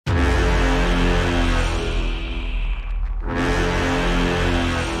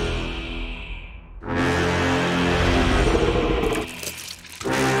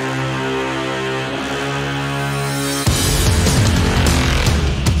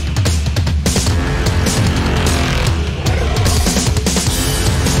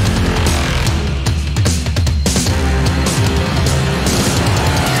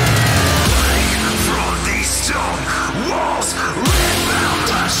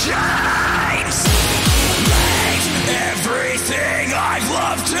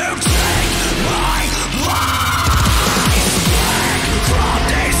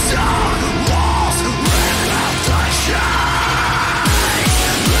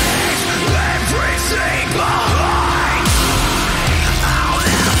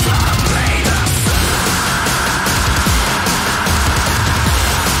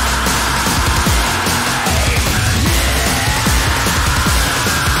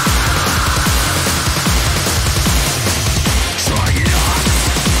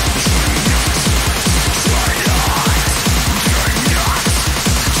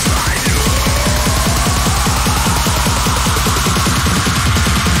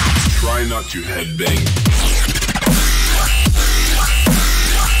not to headbang.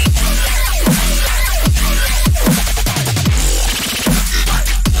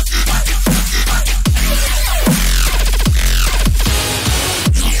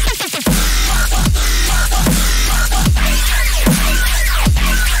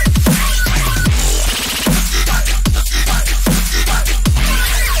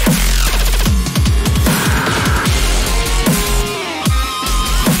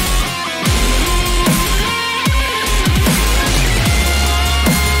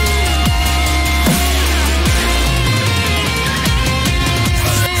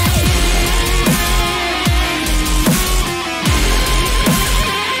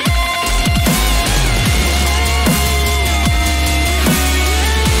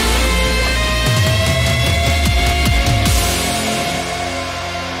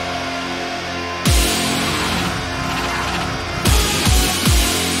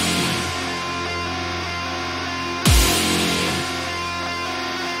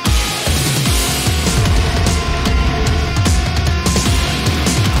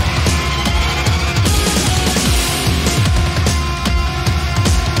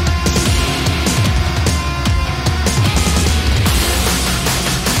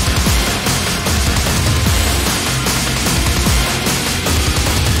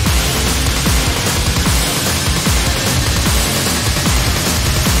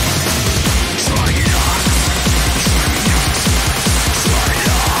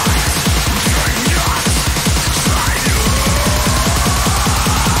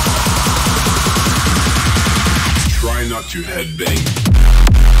 To headbang.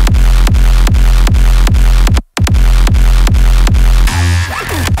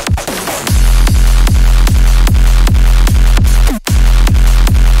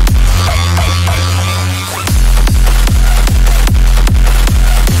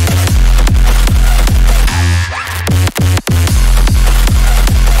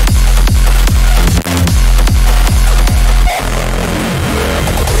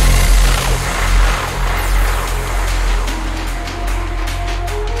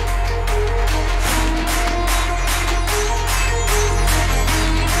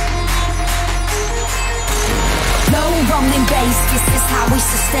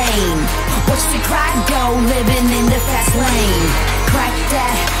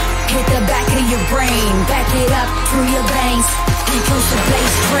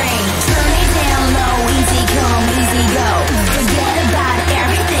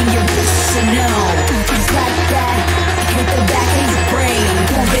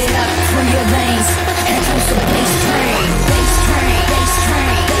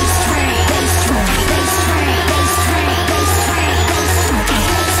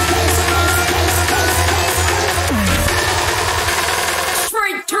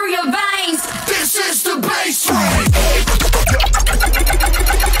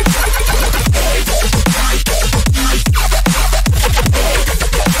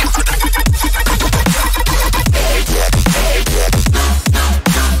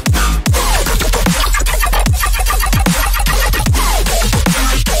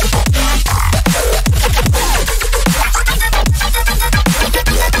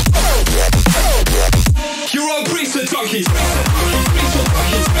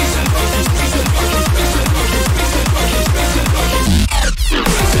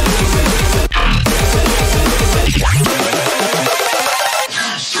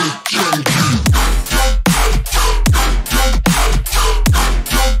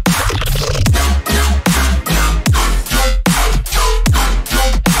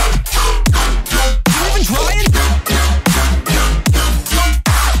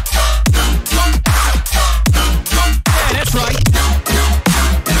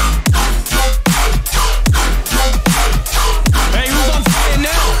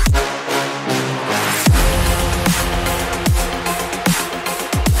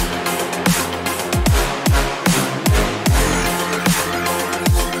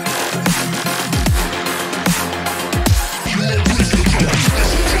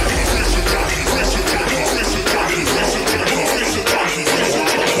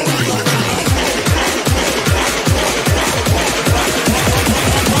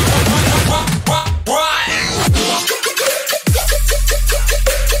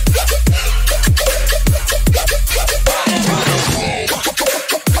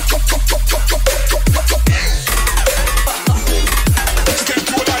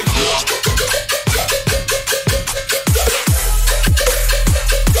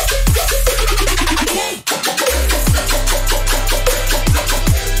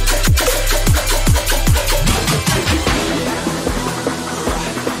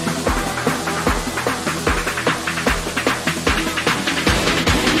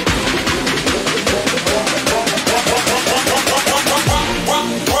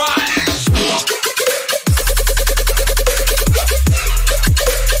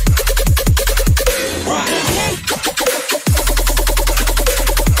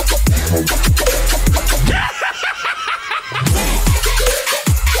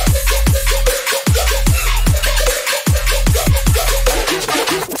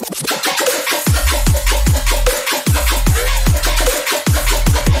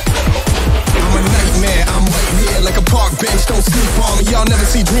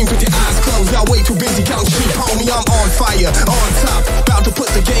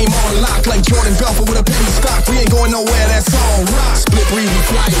 rock like Jordan Belfort with a penny stock. We ain't going nowhere, that's all rock. Split breed, we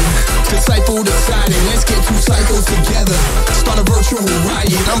flying. Disciple decided, let's get two cycles together. Start a virtual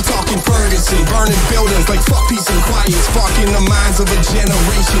riot. I'm talking Ferguson, burning buildings like fuck peace and quiet. Sparking the minds of a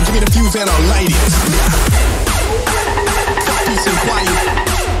generation. Give me the fuse and I'll light it. Fuck peace and quiet.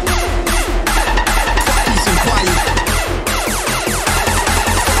 Fuck peace and quiet.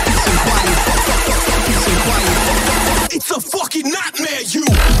 Peace and quiet. Fuck peace and quiet. It's a fucking nightmare, you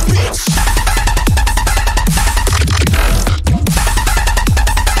bitch.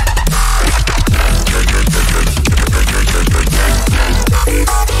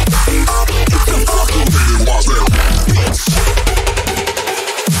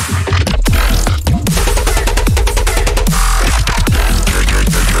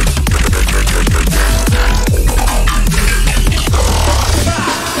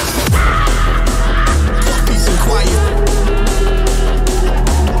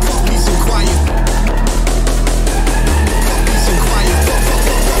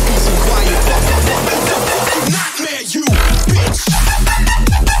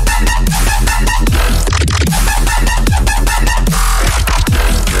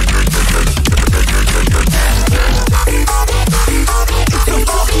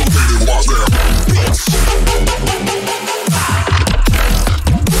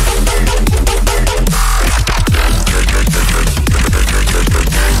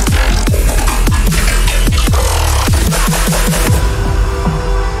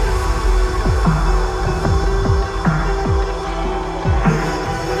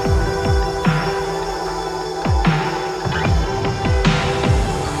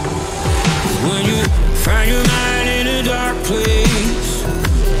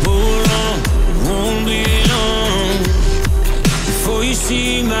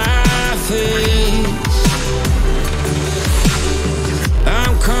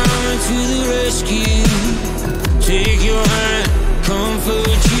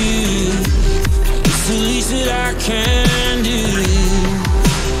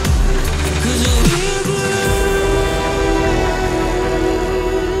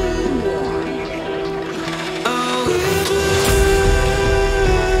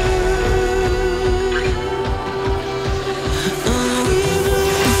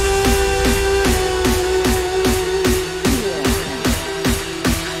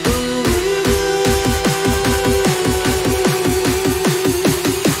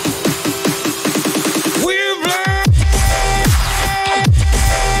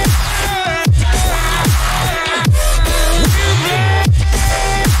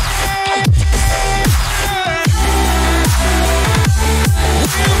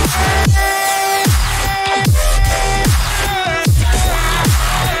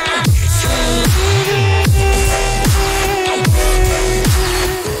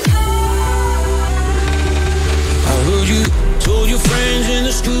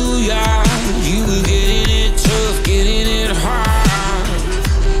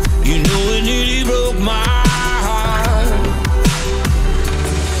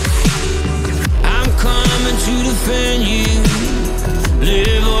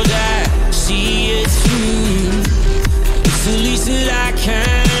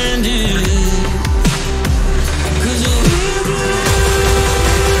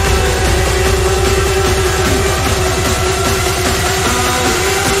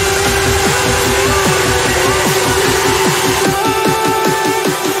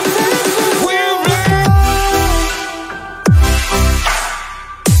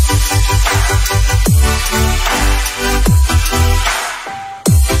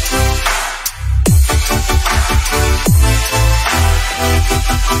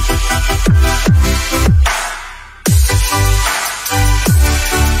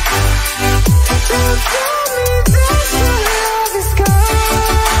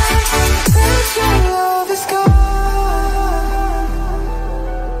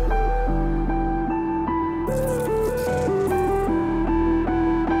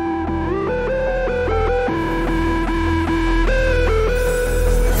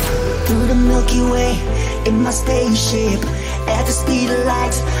 Milky Way in my spaceship. At the speed of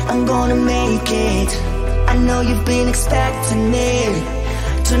light, I'm gonna make it. I know you've been expecting me.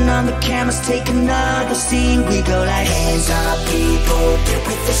 Turn on the cameras, take another scene. We go like hands up, people, get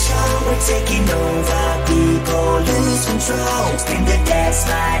with the show. We're taking over, people, lose control. Spin the dance,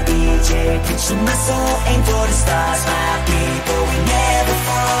 my DJ, picture my soul. Aim for the stars, my people, we never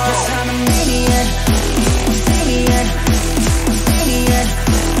fall. Yes, I'm a maniac, maniac, maniac, maniac,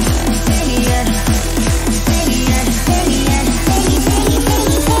 maniac, maniac, maniac.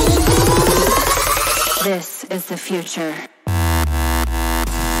 This is the future.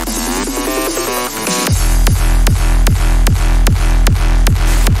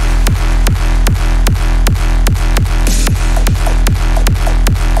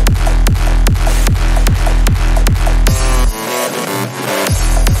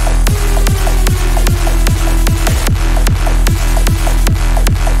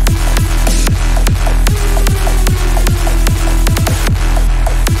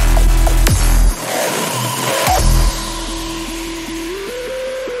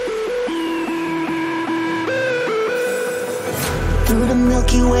 through the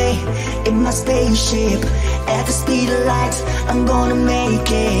Milky Way in my spaceship. At the speed of light, I'm gonna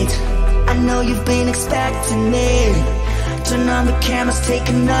make it. I know you've been expecting me. Turn on the cameras, take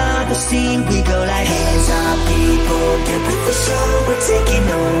another scene. We go like hands up, people, get with the show. We're taking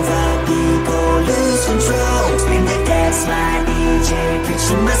over, people, lose control. Spin the dance, my DJ,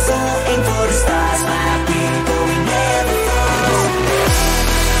 picture my soul. Aim for the stars, my people, we never fall.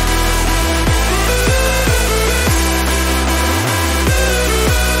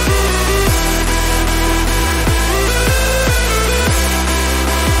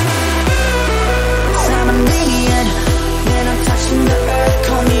 I'm a million. When I'm touching the earth,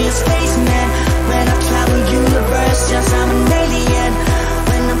 call me a spaceman. When I travel universe, yes, I'm an alien.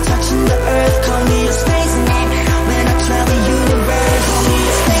 When I'm touching the earth, call me a spaceman. When I travel universe, call me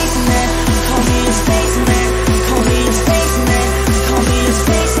a spaceman. Call me a spaceman. Call me a spaceman. Call me a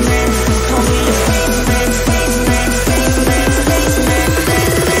spaceman. Call me a spaceman. Spaceman, spaceman,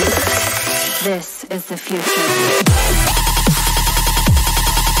 spaceman. This is the future.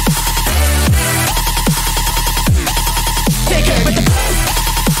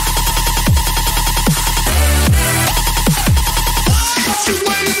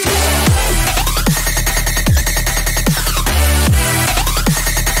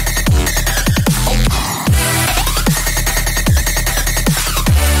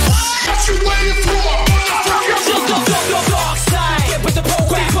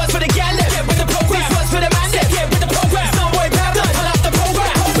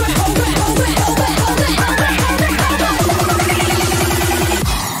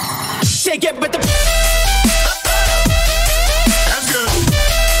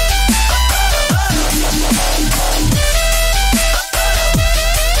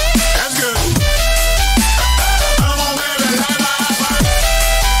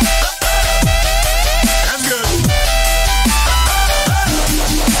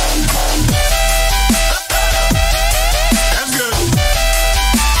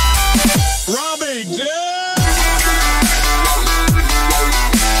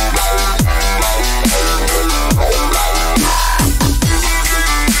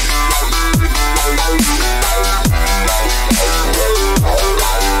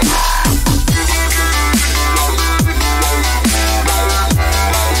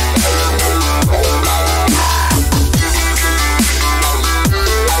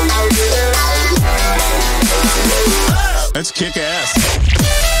 Let's kick ass.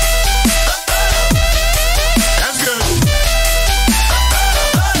 That's good.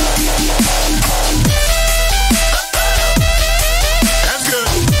 That's good.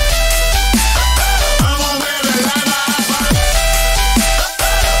 I'm on there to la la.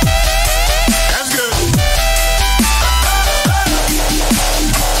 That's good.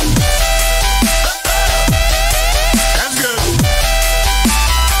 That's good.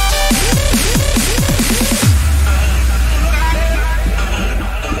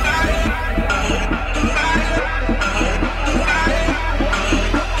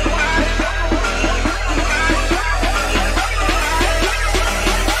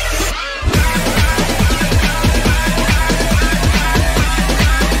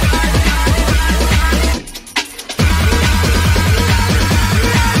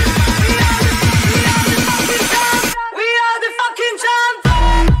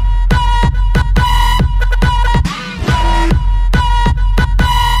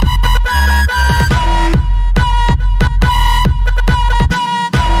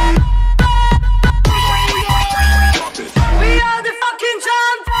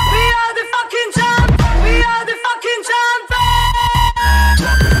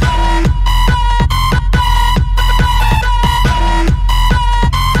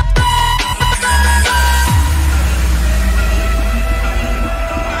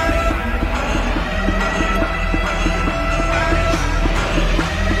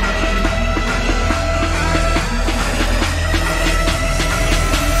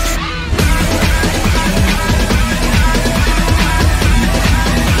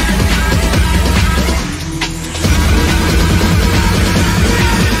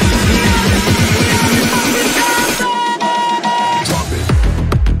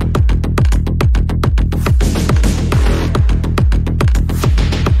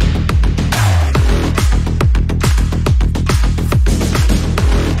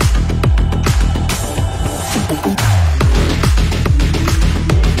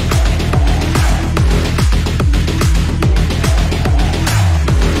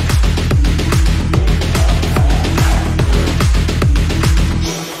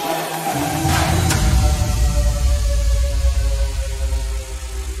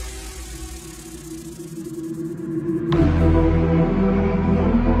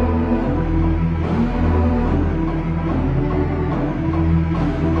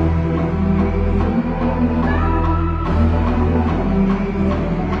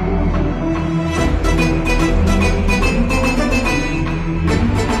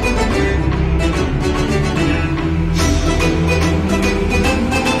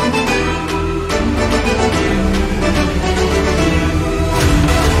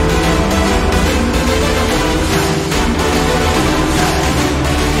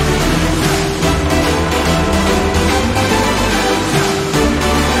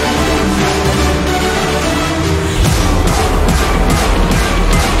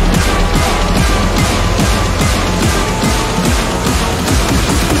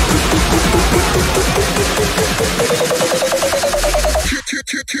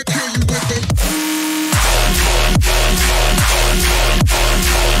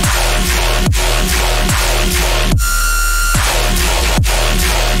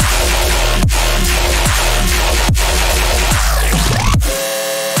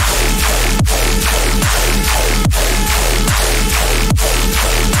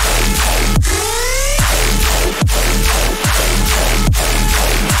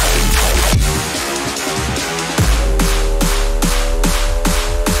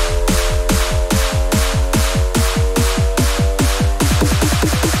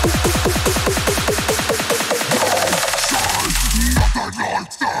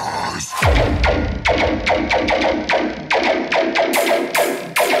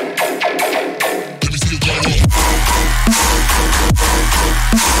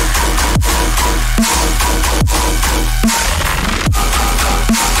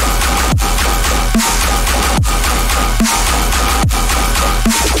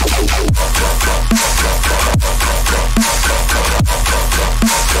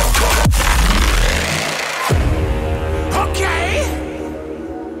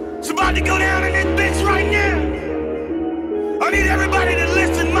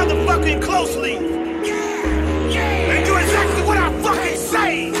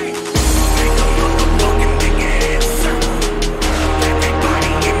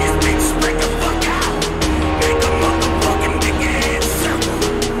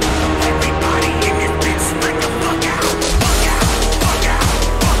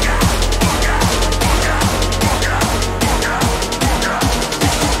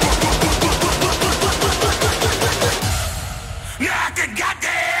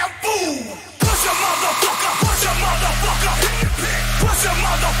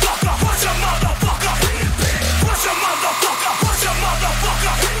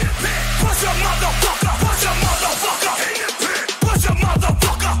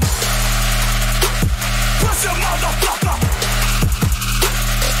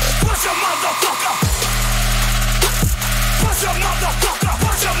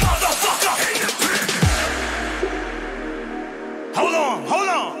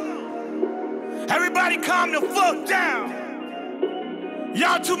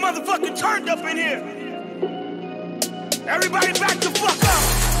 y'all too motherfucking turned up in here. Everybody back the fuck up.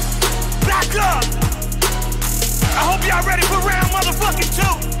 Back up. I hope y'all ready for round motherfucking 2.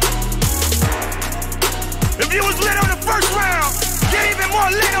 If you was lit on the first round, get even more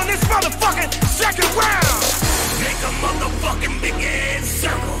lit on this motherfucking second round. Make a motherfucking big ass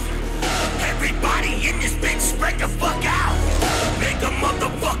circle. Everybody in this bitch spread the fuck out. Make a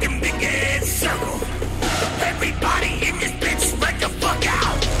motherfucking big ass circle. Everybody in this bitch spread the fuck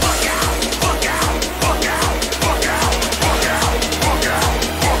out. Fuck out, fuck out, fuck out, fuck out, fuck out, fuck out,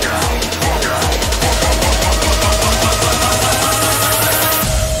 fuck out, fuck out.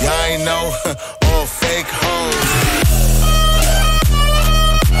 Y'all ain't know, all fake hoes.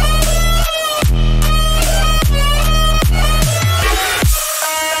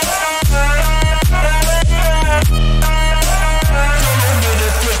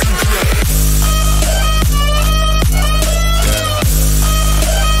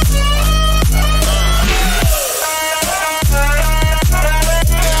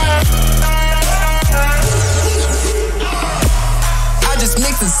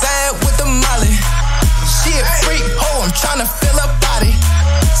 Tryna fill a body,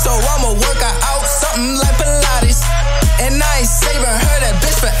 so I'ma work her out something like Pilates. And I ain't saving her, that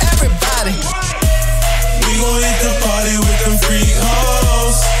bitch for everybody. We gon' hit the party with them freak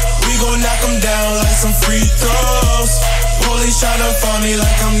hoes. We gon' knock them down like some free throws. Police tryna find me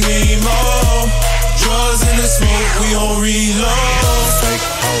like I'm Nemo. Drugs in the smoke, we on reload. Fake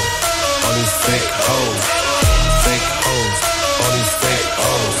hoes, all these fake hoes. Fake hoes, all these fake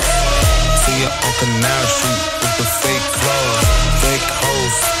hoes. See ya on Canal Street with the fake clothes. Fake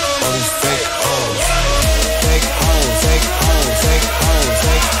hoes, all these fake hoes. Fake hoes, fake hoes, fake hoes,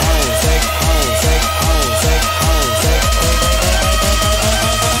 fake hoes, fake hoes, fake hoes, fake hoes, fake hoes.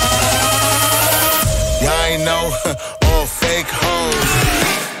 Y'all ain't know, all fake hoes.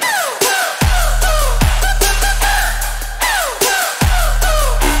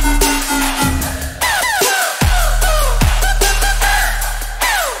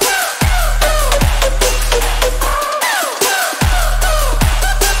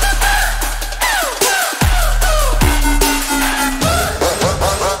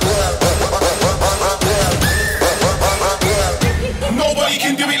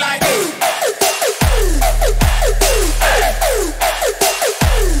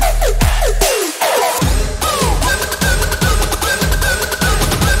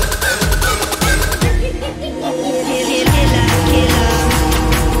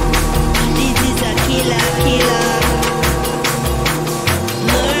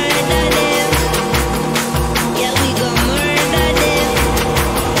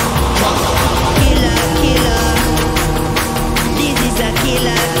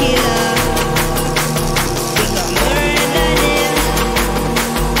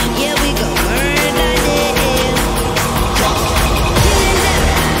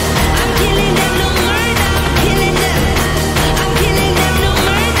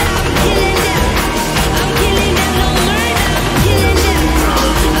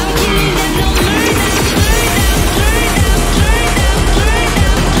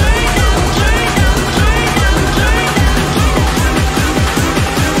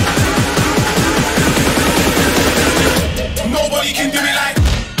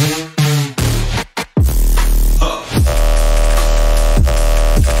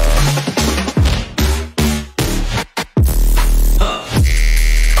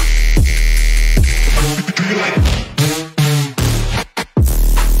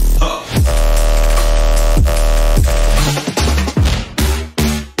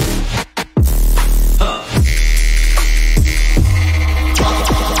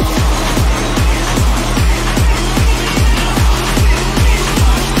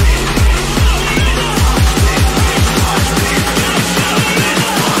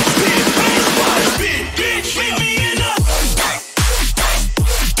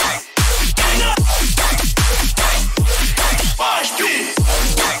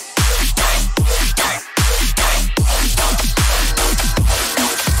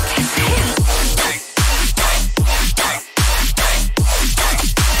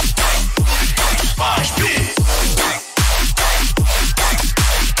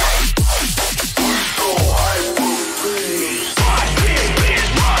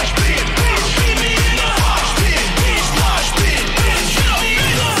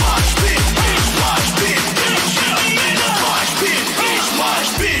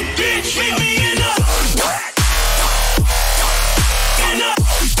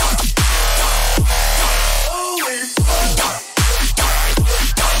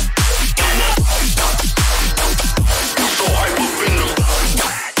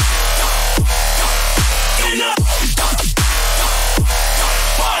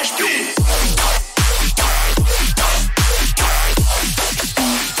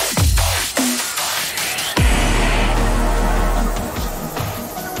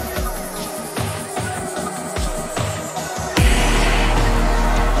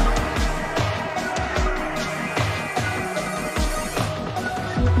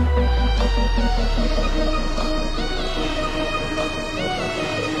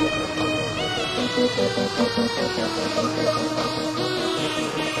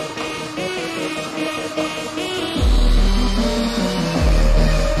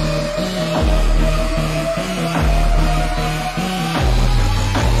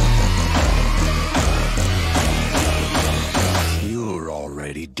 You're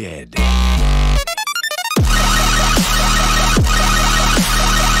already dead.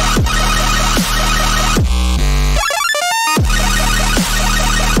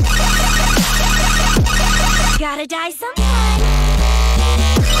 Gotta die sometime.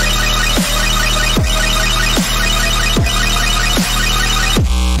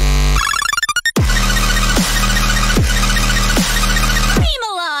 Scream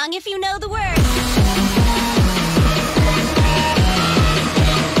along if you know the words.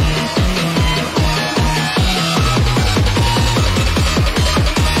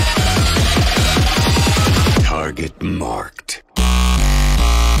 Target marked.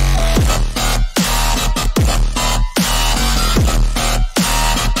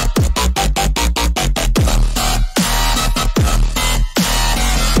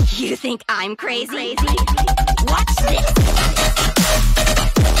 You think I'm crazy? Watch this.